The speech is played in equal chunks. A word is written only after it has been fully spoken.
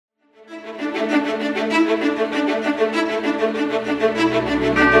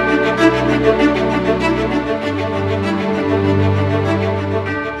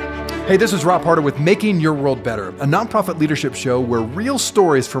Hey, this is Rob Harder with Making Your World Better, a nonprofit leadership show where real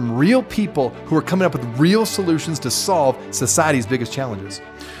stories from real people who are coming up with real solutions to solve society's biggest challenges.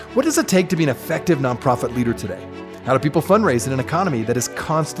 What does it take to be an effective nonprofit leader today? How do people fundraise in an economy that is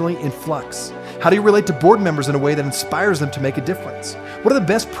constantly in flux? How do you relate to board members in a way that inspires them to make a difference? What are the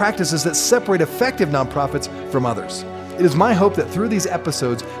best practices that separate effective nonprofits from others? It is my hope that through these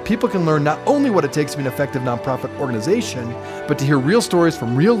episodes, people can learn not only what it takes to be an effective nonprofit organization, but to hear real stories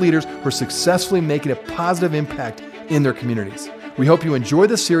from real leaders who are successfully making a positive impact in their communities. We hope you enjoy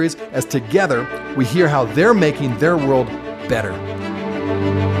this series as together we hear how they're making their world better.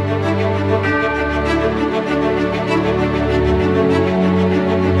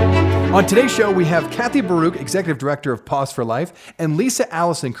 On today's show, we have Kathy Baruch, Executive Director of Paws for Life, and Lisa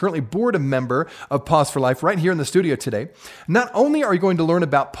Allison, currently board member of Paws for Life, right here in the studio today. Not only are you going to learn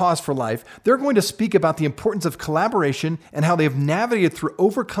about Paws for Life, they're going to speak about the importance of collaboration and how they have navigated through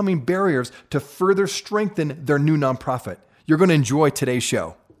overcoming barriers to further strengthen their new nonprofit. You're going to enjoy today's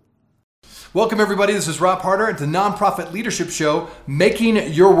show. Welcome everybody, this is Rob Harder at the Nonprofit Leadership Show,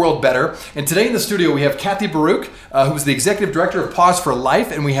 Making Your World Better. And today in the studio we have Kathy Baruch, who's the Executive Director of Paws for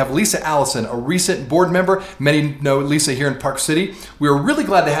Life, and we have Lisa Allison, a recent board member. Many know Lisa here in Park City. We are really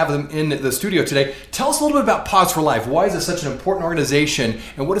glad to have them in the studio today. Tell us a little bit about Paws for Life. Why is it such an important organization,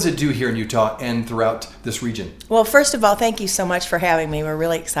 and what does it do here in Utah and throughout this region? Well, first of all, thank you so much for having me. We're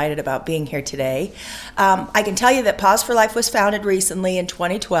really excited about being here today. I can tell you that Paws for Life was founded recently in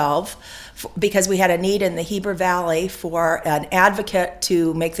 2012 because we had a need in the Heber Valley for an advocate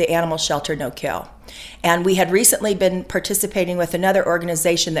to make the animal shelter no-kill. And we had recently been participating with another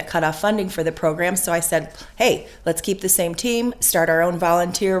organization that cut off funding for the program, so I said, hey, let's keep the same team, start our own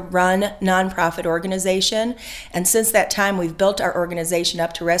volunteer-run nonprofit organization. And since that time, we've built our organization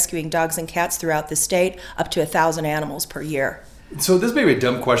up to rescuing dogs and cats throughout the state, up to 1,000 animals per year. So this may be a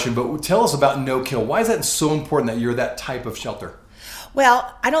dumb question, but tell us about no-kill. Why is that so important that you're that type of shelter?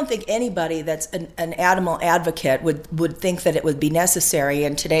 Well, I don't think anybody that's an animal advocate would think that it would be necessary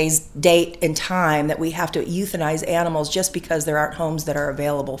in today's date and time that we have to euthanize animals just because there aren't homes that are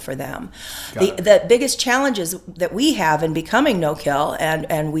available for them. The biggest challenges that we have in becoming no-kill,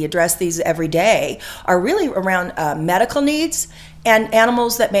 and we address these every day, are really around medical needs and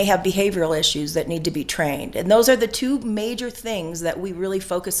animals that may have behavioral issues that need to be trained. And those are the two major things that we really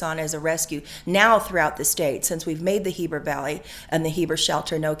focus on as a rescue now throughout the state, since we've made the Heber Valley and the Heber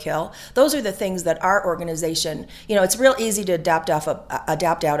Shelter No-Kill. Those are the things that our organization, it's real easy to adapt out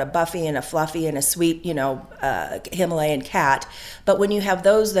a Buffy and a Fluffy and a sweet, Himalayan cat. But when you have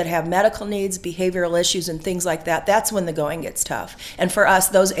those that have medical needs, behavioral issues, and things like that, that's when the going gets tough. And for us,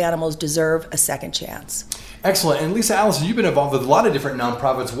 those animals deserve a second chance. Excellent. And Lisa Allison, you've been involved with a lot of different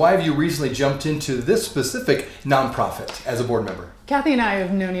nonprofits. Why have you recently jumped into this specific nonprofit as a board member? Kathy and I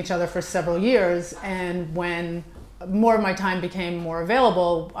have known each other for several years, and when more of my time became more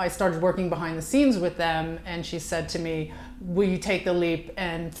available, I started working behind the scenes with them, and she said to me, will you take the leap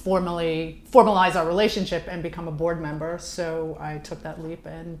and formalize our relationship and become a board member? So I took that leap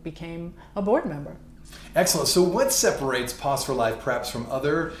and became a board member. Excellent. So what separates Paws for Life perhaps from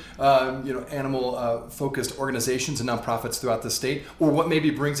other animal-focused organizations and nonprofits throughout the state, or what maybe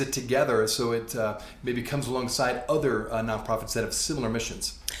brings it together so it maybe comes alongside other nonprofits that have similar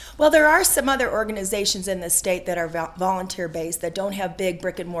missions? Well, there are some other organizations in the state that are volunteer-based that don't have big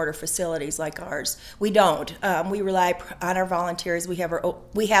brick-and-mortar facilities like ours. We don't. We rely on our volunteers. We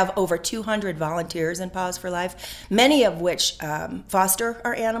have over 200 volunteers in Paws for Life, many of which foster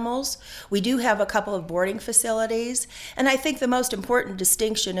our animals. We do have a couple of boarding facilities, and I think the most important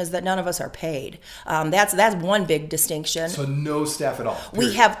distinction is that none of us are paid. That's one big distinction. So no staff at all? Period.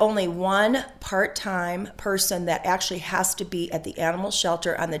 We have only one part-time person that actually has to be at the animal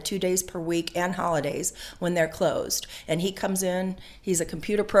shelter on the 2 days per week and holidays when they're closed. And he comes in, he's a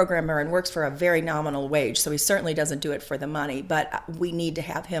computer programmer and works for a very nominal wage, so he certainly doesn't do it for the money, but we need to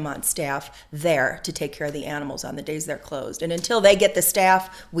have him on staff there to take care of the animals on the days they're closed. And until they get the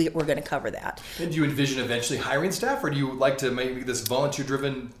staff, we're going to cover that. And do you envision eventually hiring staff, or do you like to make this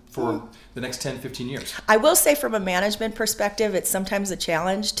volunteer-driven for the next 10, 15 years? I will say from a management perspective, it's sometimes a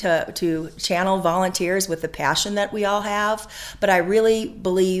challenge to channel volunteers with the passion that we all have, but I really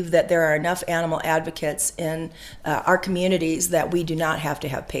believe that there are enough animal advocates in our communities that we do not have to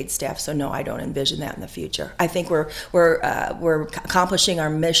have paid staff, so no, I don't envision that in the future. I think we're accomplishing our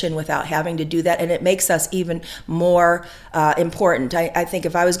mission without having to do that, and it makes us even more important. I think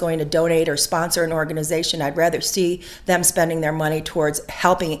if I was going to donate or sponsor an organization, I'd rather see them spending their money towards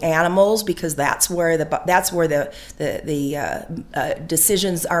helping animals, because that's where the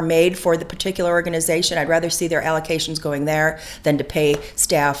decisions are made for the particular organization. I'd rather see their allocations going there than to pay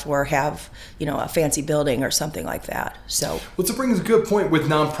staff staff or have, a fancy building or something like that. So, well, to bring a good point with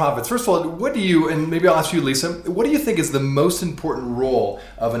nonprofits. First of all, what do you, and maybe I'll ask you, Lisa, what do you think is the most important role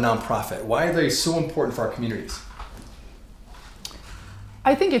of a nonprofit? Why are they so important for our communities?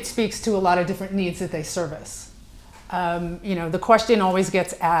 I think it speaks to a lot of different needs that they service. The question always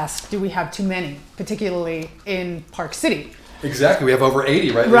gets asked, do we have too many, particularly in Park City? Exactly. We have over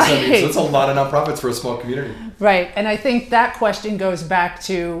 80, right? Right. So that's a lot of nonprofits for a small community. Right. And I think that question goes back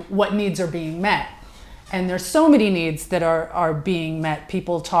to what needs are being met. And there's so many needs that are being met.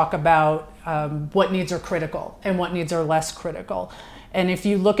 People talk about what needs are critical and what needs are less critical. And if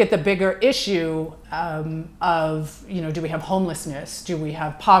you look at the bigger issue of, do we have homelessness? Do we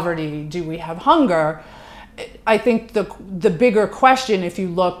have poverty? Do we have hunger? I think the bigger question, if you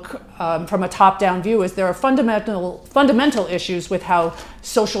look from a top-down view, is there are fundamental issues with how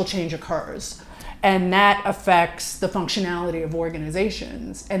social change occurs. And that affects the functionality of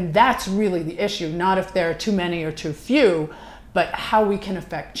organizations. And that's really the issue, not if there are too many or too few, but how we can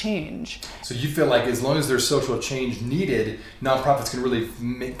affect change. So you feel like as long as there's social change needed, nonprofits can really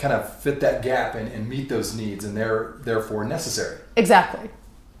kind of fit that gap and meet those needs, and they're therefore necessary. Exactly.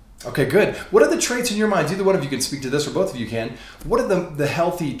 Okay, good. What are the traits in your minds? Either one of you can speak to this, or both of you can. What are the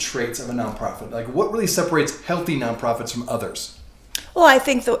healthy traits of a nonprofit? Like, what really separates healthy nonprofits from others? Well, I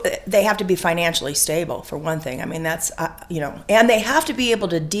think they have to be financially stable, for one thing. I mean, that's, and they have to be able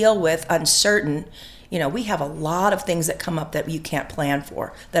to deal with uncertain. We have a lot of things that come up that you can't plan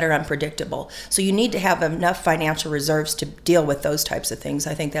for, that are unpredictable. So you need to have enough financial reserves to deal with those types of things.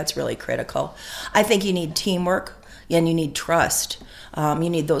 I think that's really critical. I think you need teamwork and you need trust. You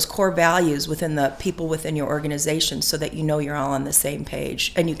need those core values within the people within your organization so that you're all on the same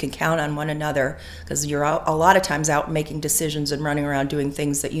page and you can count on one another, because you're a lot of times out making decisions and running around doing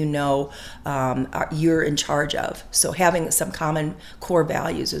things that you're in charge of. So having some common core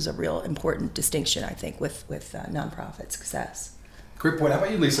values is a real important distinction, I think, with nonprofit success. Great point. How about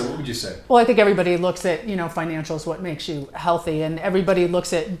you, Lisa? What would you say? Well, I think everybody looks at, financials, what makes you healthy, and everybody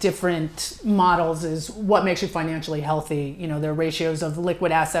looks at different models as what makes you financially healthy. There are ratios of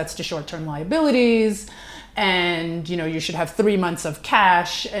liquid assets to short-term liabilities, and, you should have 3 months of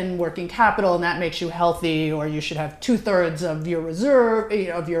cash and working capital, and that makes you healthy, or you should have 2/3 of your reserve,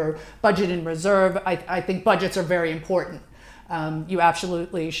 of your budget in reserve. I think budgets are very important. You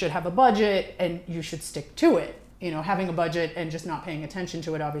absolutely should have a budget, and you should stick to it. Having a budget and just not paying attention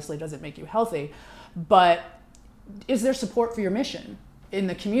to it obviously doesn't make you healthy. But is there support for your mission in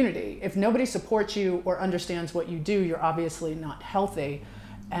the community? If nobody supports you or understands what you do, you're obviously not healthy.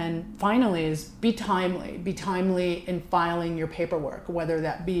 And finally is be timely. Be timely in filing your paperwork, whether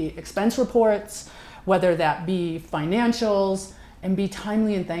that be expense reports, whether that be financials, and be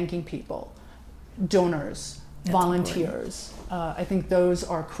timely in thanking people, donors, volunteers. I think those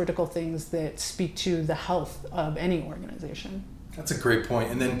are critical things that speak to the health of any organization. That's a great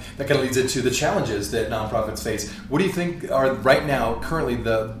point. And then that kind of leads into the challenges that nonprofits face. What do you think are right now currently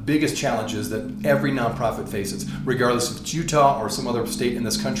the biggest challenges that every nonprofit faces, regardless if it's Utah or some other state in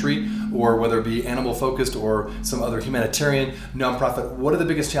this country, or whether it be animal focused or some other humanitarian nonprofit? What are the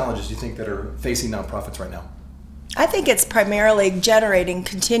biggest challenges you think that are facing nonprofits right now? I think it's primarily generating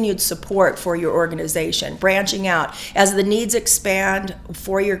continued support for your organization, branching out. As the needs expand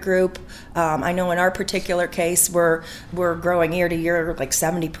for your group, I know in our particular case, we're growing year to year like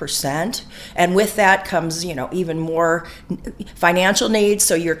 70%. And with that comes, even more financial needs.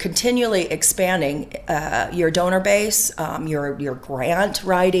 So you're continually expanding your donor base, your grant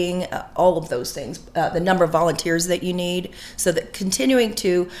writing, all of those things, the number of volunteers that you need. So that continuing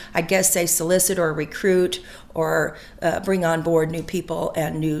to, say, solicit or recruit or bring on board new people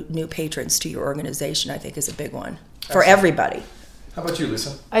and new patrons to your organization, I think is a big one for everybody. How about you,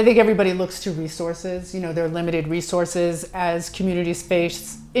 Lisa? I think everybody looks to resources. There are limited resources as communities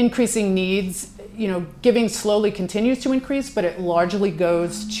face increasing needs. Giving slowly continues to increase, but it largely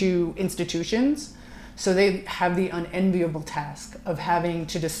goes to institutions. So they have the unenviable task of having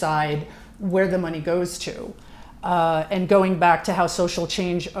to decide where the money goes to. And going back to how social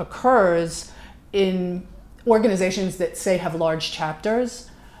change occurs in organizations that say have large chapters,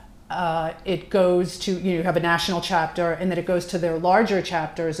 it goes to, you have a national chapter and then it goes to their larger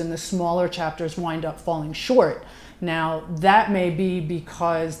chapters, and the smaller chapters wind up falling short. Now, that may be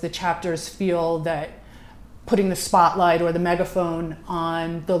because the chapters feel that putting the spotlight or the megaphone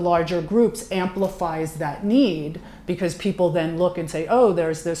on the larger groups amplifies that need, because people then look and say, oh,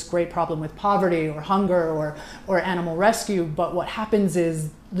 there's this great problem with poverty or hunger or animal rescue. But what happens is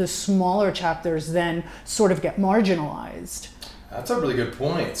the smaller chapters then sort of get marginalized. That's a really good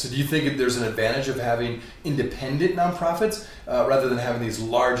point. So do you think there's an advantage of having independent nonprofits rather than having these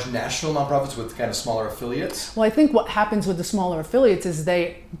large national nonprofits with kind of smaller affiliates? Well, I think what happens with the smaller affiliates is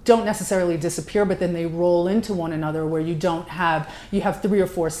they don't necessarily disappear, but then they roll into one another, where you have 3 or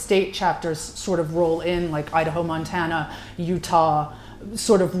 4 state chapters sort of roll in, like Idaho, Montana, Utah,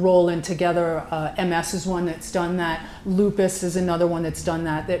 sort of roll in together. MS is one that's done that. Lupus is another one that's done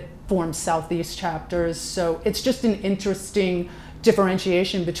that forms Southeast chapters. So it's just an interesting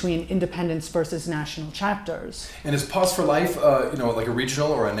differentiation between independents versus national chapters. And is Pause for Life, like a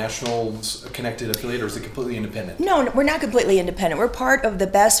regional or a national connected affiliate, or is it completely independent? No, we're not completely independent. We're part of the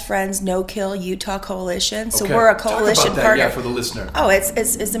Best Friends No Kill Utah Coalition. So Okay. we're a coalition Talk about that, partner. yeah, for the listener. Oh,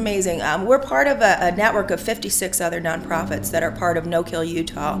 it's amazing. We're part of a network of 56 other nonprofits that are part of No Kill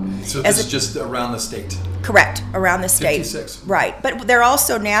Utah. So this is just around the state. Correct, around the state. 56. Right, but they're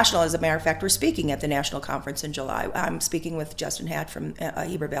also national. As a matter of fact, we're speaking at the national conference in July. I'm speaking with Justin Hatt from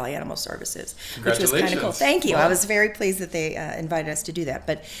Heber Valley Animal Services, which was kind of cool. Thank you. Wow. I was very pleased that they invited us to do that.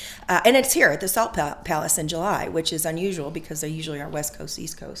 But and it's here at the Salt Palace in July, which is unusual because they usually are West Coast,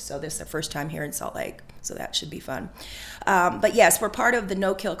 East Coast. So this is the first time here in Salt Lake. So that should be fun. But yes, we're part of the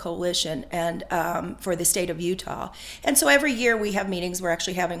No Kill Coalition and for the state of Utah. And so every year we have meetings. We're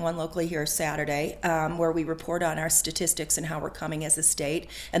actually having one locally here Saturday where we report on our statistics and how we're coming as a state.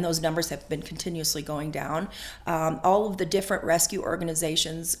 And those numbers have been continuously going down. All of the different rescue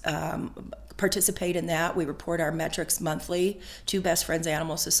organizations participate in that. We report our metrics monthly to Best Friends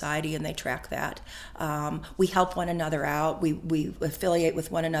Animal Society, and they track that. We help one another out. We affiliate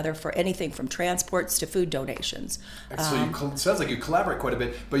with one another for anything from transports to food donations. So it sounds like you collaborate quite a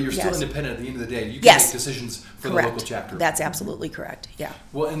bit, but you're still Yes. independent at the end of the day. You can Yes. make decisions for Correct. the local chapter. That's absolutely correct. Yeah.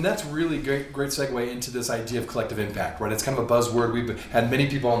 Well, and that's really great segue into this idea of collective impact, right? It's kind of a buzzword. We've had many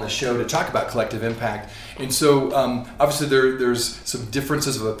people on the show to talk about collective impact. And so obviously there's some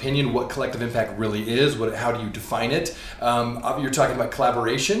differences of opinion what collective impact really is. How do you define it? You're talking about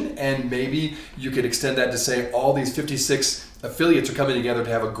collaboration, and maybe you could extend that to say all these 56 affiliates are coming together to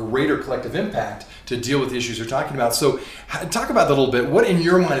have a greater collective impact to deal with the issues you're talking about. So talk about that a little bit. What in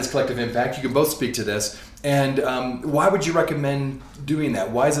your mind is collective impact? You can both speak to this. And why would you recommend doing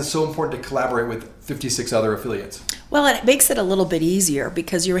that? Why is it so important to collaborate with 56 other affiliates? Well, and it makes it a little bit easier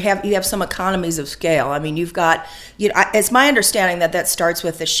because you have some economies of scale. I mean, you've got, it's my understanding that starts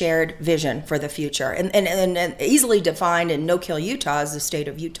with the shared vision for the future, and easily defined in No Kill Utah as the state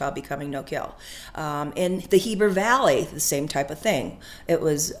of Utah becoming no kill. In the Heber Valley, the same type of thing. It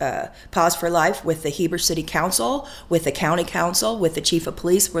was Pause for Life with the Heber City Council, with the County Council, with the Chief of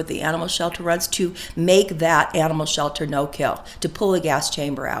Police, where the animal shelter runs, to make that animal shelter no kill, to pull the gas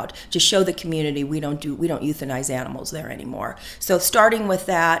chamber out, to show the community we don't euthanize animals there anymore. So starting with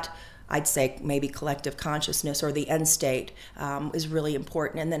that, I'd say maybe collective consciousness or the end state is really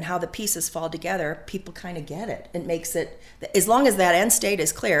important. And then how the pieces fall together, people kind of get it. It makes it, as long as that end state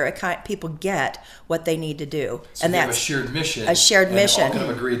is clear, people get what they need to do. So and if you that's have a shared mission. A shared mission. And all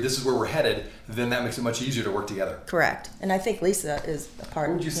kind of agree this is where we're headed, then that makes it much easier to work together. Correct. And I think Lisa is a part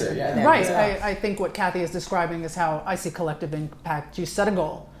What would you say? of Yeah. that Right. as well. I think what Kathy is describing is how I see collective impact. You set a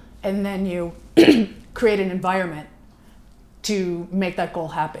goal, and then you create an environment to make that goal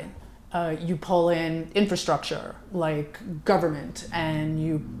happen. You pull in infrastructure like government, and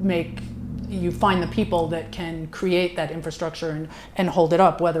you find the people that can create that infrastructure and hold it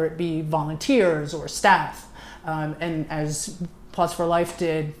up, whether it be volunteers or staff. And as Pause for Life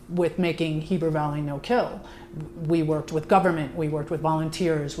did with making Heber Valley no kill, we worked with government, we worked with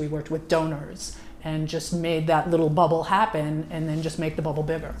volunteers, we worked with donors, and just made that little bubble happen, and then just make the bubble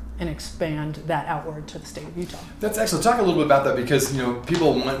bigger and expand that outward to the state of Utah. That's excellent. Talk a little bit about that, because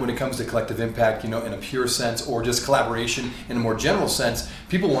people want, when it comes to collective impact, in a pure sense or just collaboration in a more general sense,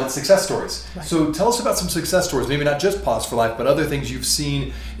 people want success stories. Right. So tell us about some success stories, maybe not just Pause for Life, but other things you've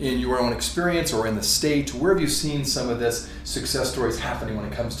seen in your own experience or in the state. Where have you seen some of this success stories happening when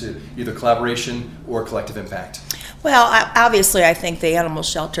it comes to either collaboration or collective impact? Well, obviously, I think the animal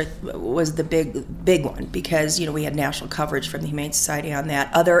shelter was the big one because, we had national coverage from the Humane Society on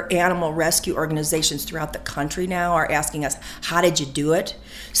that. Other animal rescue organizations throughout the country now are asking us, how did you do it?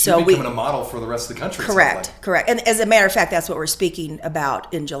 So you're becoming a model for the rest of the country. Correct. And as a matter of fact, that's what we're speaking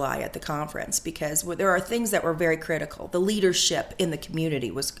about in July at the conference, because there are things that were very critical. The leadership in the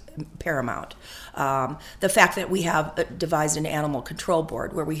community was paramount. The fact that we have devised an animal control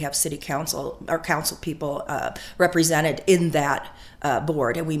board where we have city council or council people, representatives represented in that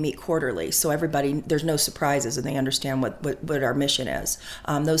board, and we meet quarterly, so everybody, there's no surprises, and they understand what our mission is.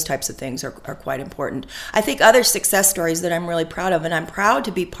 Those types of things are quite important. I think other success stories that I'm really proud of, and I'm proud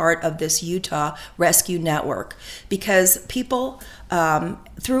to be part of this Utah Rescue Network, because people,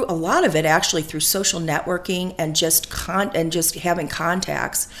 through a lot of it actually through social networking and just having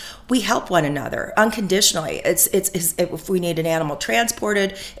contacts, we help one another unconditionally. It's if we need an animal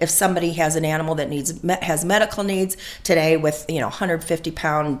transported, if somebody has an animal that has medical needs today with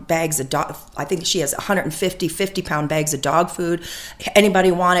 150-pound bags of dog, I think she has 150 50-pound bags of dog food.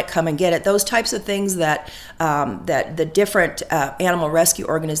 Anybody want it? Come and get it. Those types of things that the different animal rescue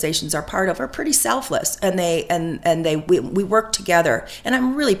organizations are part of are pretty selfless, and we work together, and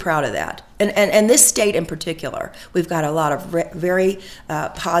I'm really proud of that. And this state in particular, we've got a lot of very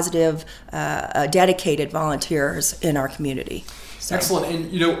positive, dedicated volunteers in our community. So. Excellent.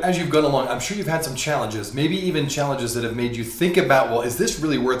 And, as you've gone along, I'm sure you've had some challenges, maybe even challenges that have made you think about, well, is this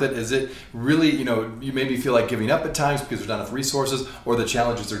really worth it? Is it really, you maybe feel like giving up at times because there's not enough resources, or the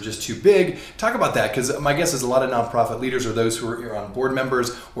challenges are just too big. Talk about that, because my guess is a lot of nonprofit leaders, or those who are on board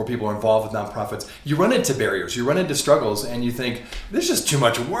members, or people who are involved with nonprofits, you run into barriers, you run into struggles, and you think, this is just too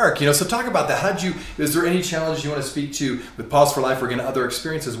much work. So talk about that. Is there any challenge you want to speak to with Paws for Life, or again, other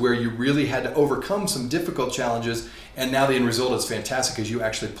experiences where you really had to overcome some difficult challenges, and now the end result is fantastic because you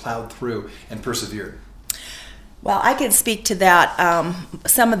actually plowed through and persevered? Well, I can speak to that.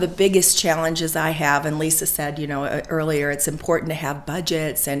 Some of the biggest challenges I have, and Lisa said, earlier, it's important to have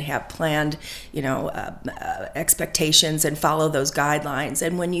budgets and have planned, expectations and follow those guidelines.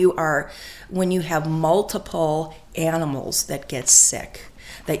 And when you have multiple animals that get sick,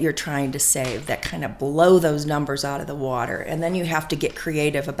 that you're trying to save, that kind of blow those numbers out of the water, and then you have to get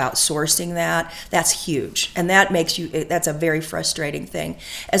creative about sourcing that's huge, and that's a very frustrating thing.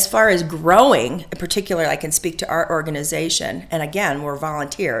 As far as growing, in particular, I can speak to our organization, and again, we're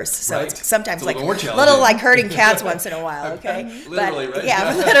volunteers, so right. It's sometimes it's a little like herding cats once in a while, okay? Literally, right?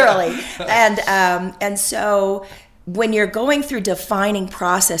 Yeah, literally. And so when you're going through defining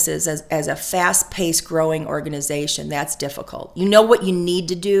processes as a fast-paced growing organization, that's difficult. You know what you need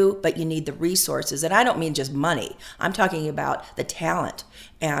to do, but you need the resources. And I don't mean just money. I'm talking about the talent.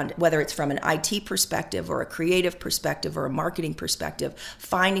 And whether it's from an IT perspective or a creative perspective or a marketing perspective,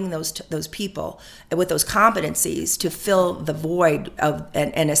 finding those people with those competencies to fill the void of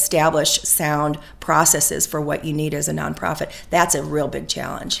and establish sound processes for what you need as a nonprofit, that's a real big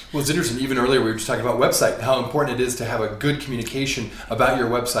challenge. Well, it's interesting. Even earlier, we were just talking about website, how important it is to have a good communication about your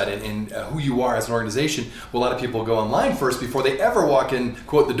website and who you are as an organization. Well, a lot of people go online first before they ever walk in,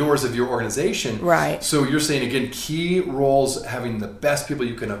 quote, the doors of your organization. Right. So you're saying, again, key roles, having the best people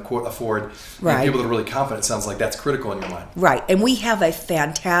you can, quote, afford, right. And people that are really confident. Sounds like that's critical in your mind. Right. And we have a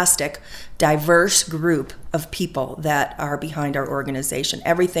fantastic, diverse group of people that are behind our organization.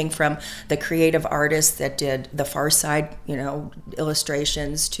 Everything from the creative artists that did the Far Side,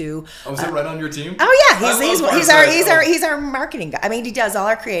 illustrations to. Oh, is that right on your team? Oh yeah, he's our marketing guy. I mean, he does all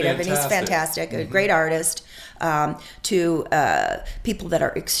our creative, fantastic. And he's fantastic. Mm-hmm. A great artist. To people that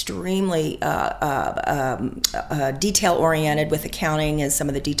are extremely detail oriented with accounting and some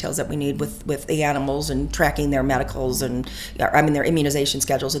of the details that we need with the animals and tracking their medicals and their immunization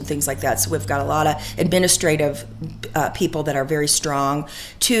schedules and things like that. So we've got a lot of administrative people that are very strong.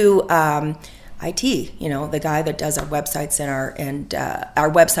 To IT, the guy that does our websites and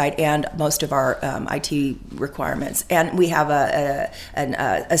our website and most of our IT requirements. And we have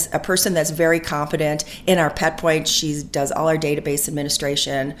a person that's very competent in our PetPoint. She does all our database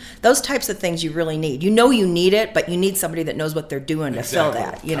administration. Those types of things you really need. You need it, but you need somebody that knows what they're doing to fill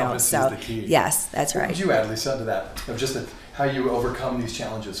that. Competence is the key. Yes, that's right. What would you add, Lisa, to that of just how you overcome these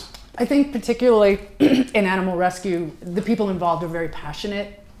challenges? I think particularly in animal rescue, the people involved are very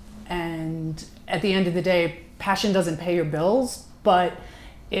passionate. And at the end of the day, passion doesn't pay your bills, but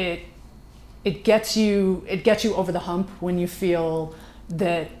it gets you over the hump when you feel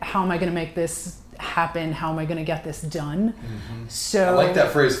that, how am I going to make this happen? How am I going to get this done? Mm-hmm. So I like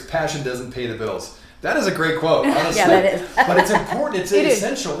that phrase, passion doesn't pay the bills. That is a great quote, honestly. Yeah, that is. But it's important. It's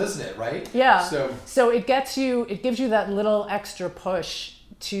essential, isn't it? Right? Yeah. So it gives you that little extra push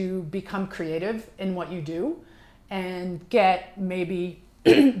to become creative in what you do, and get maybe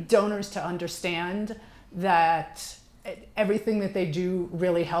donors to understand that everything that they do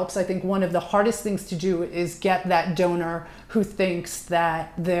really helps. I think one of the hardest things to do is get that donor who thinks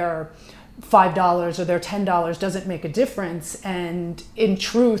that their $5 or their $10 doesn't make a difference. And in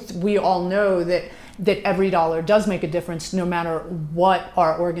truth, we all know that every dollar does make a difference no matter what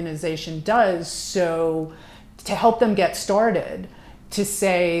our organization does. So to help them get started, to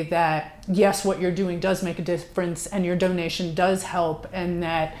say that, yes, what you're doing does make a difference and your donation does help, and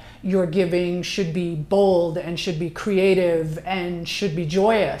that your giving should be bold and should be creative and should be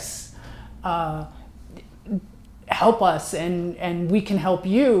joyous. Help us and we can help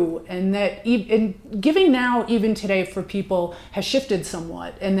you. And that giving now, even today, for people has shifted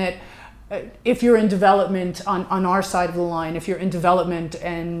somewhat. And that if you're in development on our side of the line, if you're in development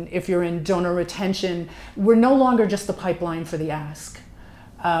and if you're in donor retention, we're no longer just the pipeline for the ask.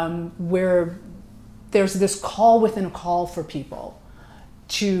 Where there's this call within a call for people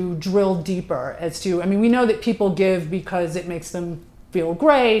to drill deeper as to, I mean, we know that people give because it makes them feel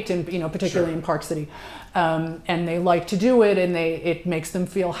great, and particularly in Park City, and they like to do it, and it makes them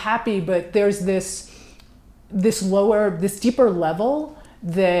feel happy. But there's this deeper level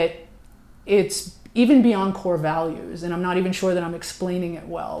that it's even beyond core values, and I'm not even sure that I'm explaining it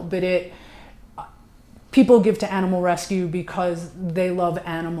well. But people give to animal rescue because they love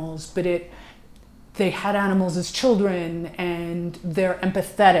animals, but they had animals as children, and they're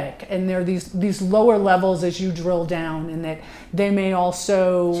empathetic, and there are these lower levels as you drill down, and that they may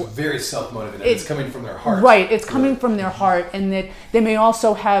also... So very self-motivated. It's coming from their heart. Right, it's coming from their heart, and that they may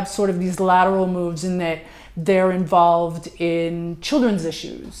also have sort of these lateral moves in that they're involved in children's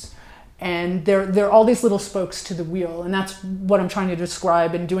issues. And they're all these little spokes to the wheel, and that's what I'm trying to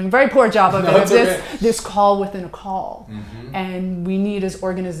describe, and doing a very poor job of this call within a call. Mm-hmm. And we need, as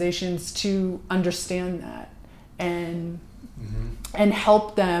organizations, to understand that and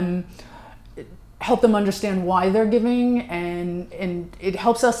help them understand why they're giving, and it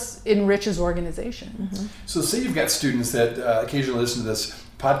helps us enrich as organizations. Mm-hmm. So say you've got students that occasionally listen to this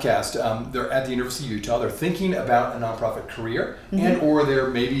podcast, they're at the University of Utah, they're thinking about a nonprofit career, and or they're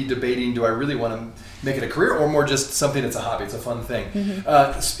maybe debating, do I really want to make it a career, or more just something that's a hobby, it's a fun thing.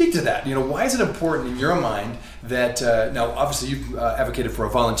 Speak to that. Why is it important in your mind that, now obviously you've advocated for a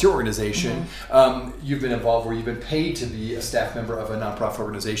volunteer organization, you've been involved where you've been paid to be a staff member of a nonprofit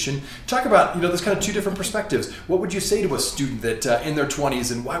organization. Talk about, there's kind of two different perspectives. What would you say to a student that in their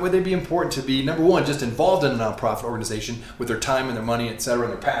 20s, and why would they be important to be, number one, just involved in a nonprofit organization with their time and their money, et cetera,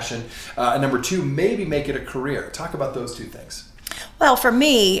 and their passion, and number two, maybe make it a career? Talk about those two things. Well, for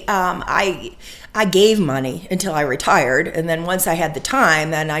me, I gave money until I retired, and then once I had the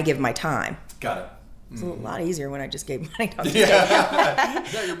time, then I give my time. Got it. It's a lot easier when I just gave money. No,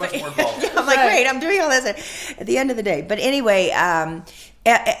 you're much more involved. I'm like, great, I'm doing all this at the end of the day. But anyway,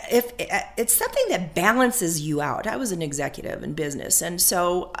 if it's something that balances you out. I was an executive in business, and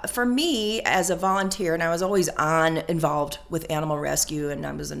so for me as a volunteer, and I was always involved with animal rescue, and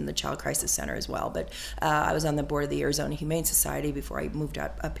I was in the Child Crisis Center as well, but I was on the board of the Arizona Humane Society before I moved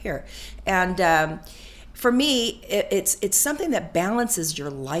up here. And for me, it's something that balances your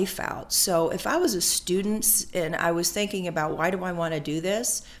life out. So if I was a student and I was thinking about, why do I want to do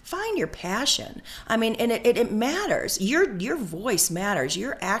this? Find your passion. I mean, and it matters. Your voice matters.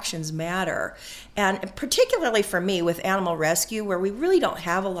 Your actions matter. And particularly for me with animal rescue, where we really don't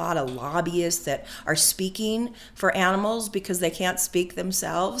have a lot of lobbyists that are speaking for animals because they can't speak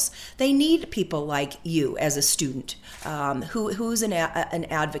themselves, they need people like you as a student who's an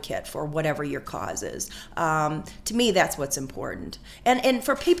advocate for whatever your cause is. To me, that's what's important. And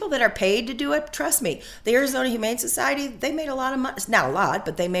for people that are paid to do it, trust me, the Arizona Humane Society, they made a lot of money. It's not a lot,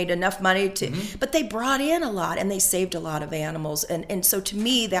 but they made enough money to, but they brought in a lot, and they saved a lot of animals. And so to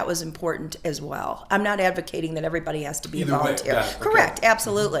me, that was important as well. I'm not advocating that everybody has to be Either a volunteer. Way, yeah, correct, okay.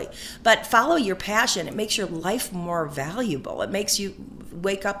 Absolutely. But follow your passion. It makes your life more valuable. It makes you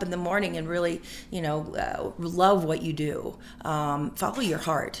wake up in the morning and really, love what you do. Follow your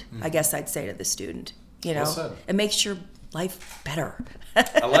heart, I guess I'd say to the student. Well said. It makes your life better.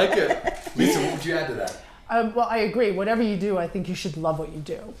 I like it. Lisa, what would you add to that? Well, I agree. Whatever you do, I think you should love what you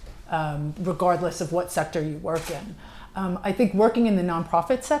do, regardless of what sector you work in. I think working in the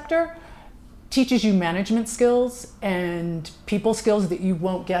nonprofit sector teaches you management skills and people skills that you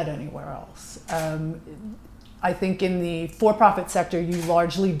won't get anywhere else. I think in the for-profit sector, you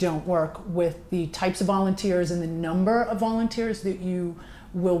largely don't work with the types of volunteers and the number of volunteers that you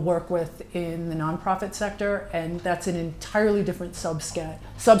will work with in the nonprofit sector, and that's an entirely different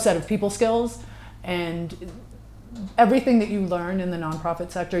subset of people skills. And everything that you learn in the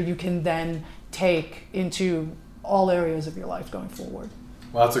nonprofit sector, you can then take into all areas of your life going forward.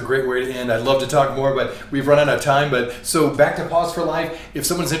 Well, that's a great way to end. I'd love to talk more, but we've run out of time. But so back to Paws for Life. If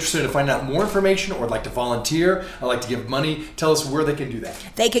someone's interested in finding out more information or would like to volunteer, or like to give money, tell us where they can do that.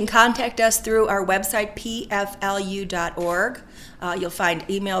 They can contact us through our website, pflu.org. You'll find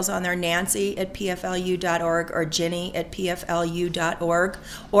emails on there, nancy@pflu.org or ginny@pflu.org.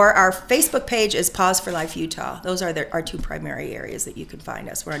 Or our Facebook page is Pause for Life Utah. Those are our two primary areas that you can find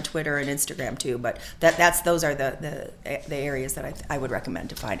us. We're on Twitter and Instagram too, but those are the areas that I would recommend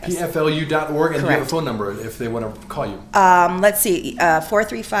to find us. PFLU.org, and Correct. you have a phone number if they want to call you. Let's see,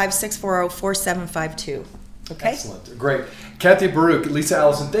 435-640-4752. Okay? Excellent. Great. Kathy Baruch, Lisa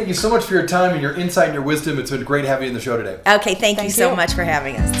Allison, thank you so much for your time and your insight and your wisdom. It's been great having you on the show today. Okay, thank you so you. much for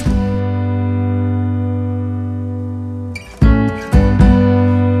having us.